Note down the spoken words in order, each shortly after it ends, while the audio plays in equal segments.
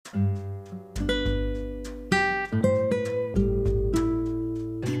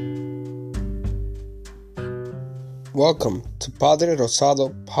Welcome to Padre Rosado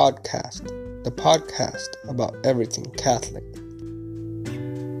Podcast, the podcast about everything Catholic.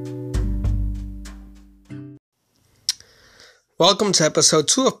 Welcome to episode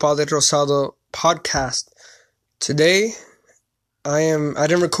 2 of Padre Rosado Podcast. Today, I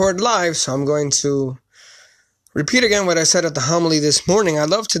didn't record live, so I'm going to repeat again what I said at the homily this morning. I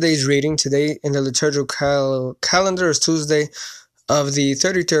love today's reading. Today in the liturgical calendar is Tuesday of the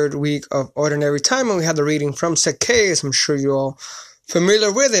 33rd week of Ordinary Time, and we had the reading from Zacchaeus. I'm sure you're all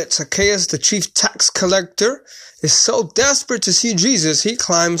familiar with it. Zacchaeus, the chief tax collector, is so desperate to see Jesus, he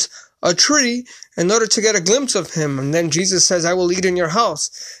climbs a tree in order to get a glimpse of him. And then Jesus says, I will eat in your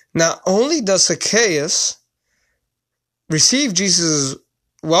house. Not only does Zacchaeus receive Jesus'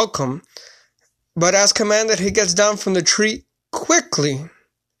 welcome, but as commanded, he gets down from the tree quickly.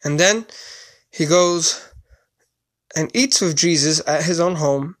 And then he goes and eats with Jesus at his own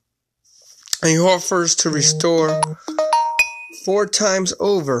home, and he offers to restore 4 times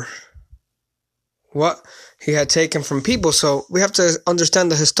over what he had taken from people. So we have to understand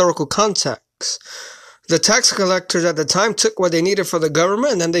the historical context. The tax collectors at the time took what they needed for the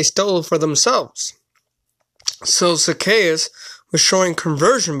government, and then they stole for themselves. So Zacchaeus was showing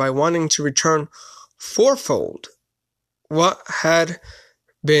conversion by wanting to return fourfold what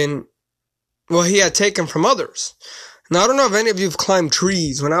he had taken from others. Now, I don't know if any of you have climbed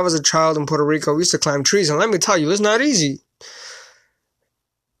trees. When I was a child in Puerto Rico, we used to climb trees, and let me tell you, it's not easy.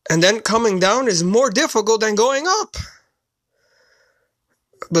 And then coming down is more difficult than going up.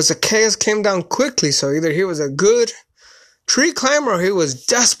 But Zacchaeus came down quickly, so either he was a good tree climber or he was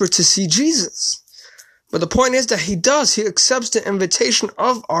desperate to see Jesus. But the point is that he accepts the invitation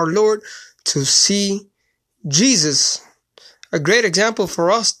of our Lord to see Jesus. A great example for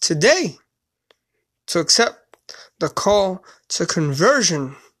us today, to accept the call to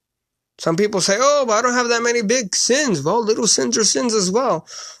conversion. Some people say, but I don't have that many big sins. Well, little sins are sins as well.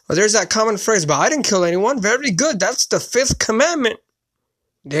 Or there's that common phrase, but I didn't kill anyone. Very good. That's the 5th commandment.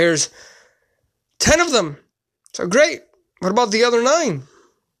 There's 10 of them. So great. What about the other 9?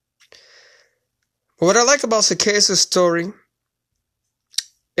 What I like about Zacchaeus' story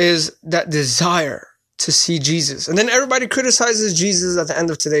is that desire to see Jesus. And then everybody criticizes Jesus at the end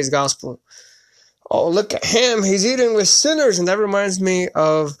of today's gospel. Oh, look at him. He's eating with sinners. And that reminds me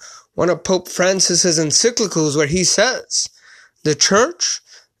of one of Pope Francis's encyclicals where he says, the church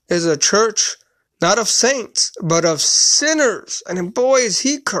is a church not of saints, but of sinners. And boy, is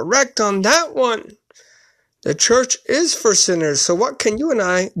he correct on that one. The church is for sinners. So what can you and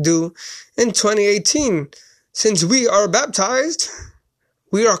I do in 2018? Since we are baptized,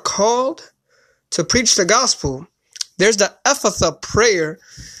 we are called to preach the gospel. There's the Ephatha prayer,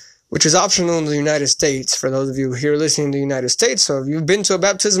 which is optional in the United States, for those of you here listening in the United States. So if you've been to a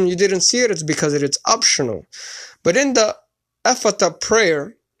baptism, you didn't see it, it's because it's optional. But in the Ephatha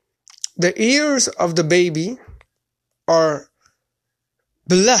prayer, the ears of the baby are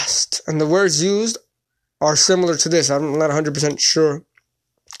blessed, and the words used are similar to this. I'm not 100% sure.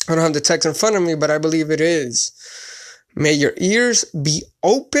 I don't have the text in front of me, but I believe it is. May your ears be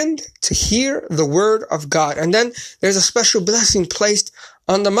opened to hear the word of God. And then there's a special blessing placed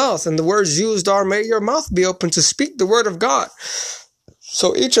on the mouth. And the words used are, may your mouth be open to speak the word of God.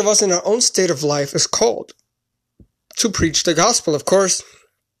 So each of us in our own state of life is called to preach the gospel. Of course,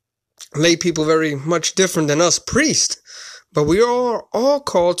 lay people very much different than us priests. But we are all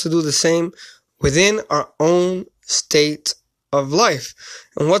called to do the same within our own state of life.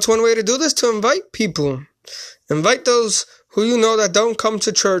 And what's one way to do this? To invite people. Invite those who you know that don't come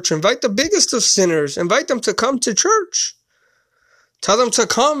to church. Invite the biggest of sinners. Invite them to come to church. Tell them to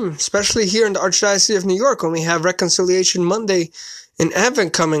come, especially here in the Archdiocese of New York when we have Reconciliation Monday in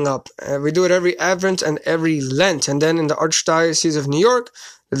Advent coming up. We do it every Advent and every Lent. And then in the Archdiocese of New York,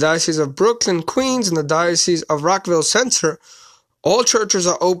 the Diocese of Brooklyn, Queens, and the Diocese of Rockville Center, all churches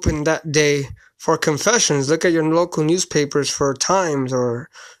are open that day for confessions. Look at your local newspapers for times or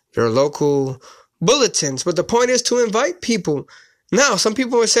your local bulletins. But the point is to invite people. Now, some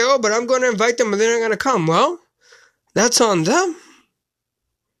people will say, but I'm going to invite them, but they're not going to come. Well, that's on them.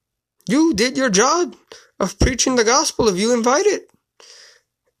 You did your job of preaching the gospel if you invited.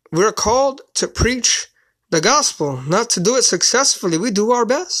 We're called to preach the gospel, not to do it successfully. We do our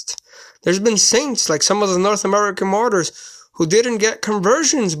best. There's been saints like some of the North American martyrs who didn't get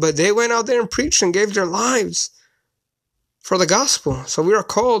conversions, but they went out there and preached and gave their lives for the gospel. So we are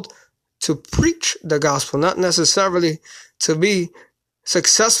called to preach the gospel, not necessarily to be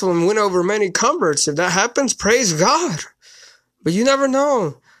successful and win over many converts. If that happens, praise God. But you never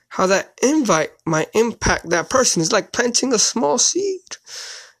know how that invite might impact that person. It's like planting a small seed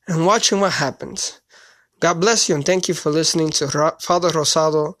and watching what happens. God bless you, and thank you for listening to Father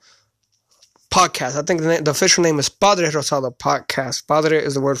Rosado podcast. I think the official name is Padre Rosado podcast. Padre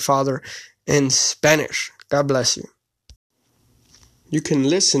is the word father in Spanish. God bless you. You can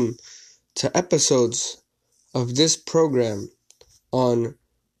listen to episodes of this program on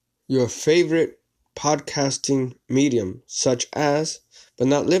your favorite podcasting medium, such as, but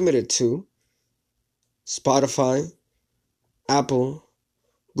not limited to, Spotify, Apple,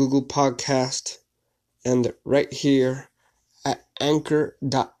 Google Podcast, and right here at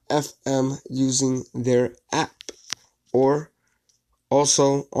Anchor.fm using their app, or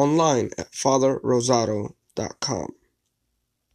also online at FatherRosado.com.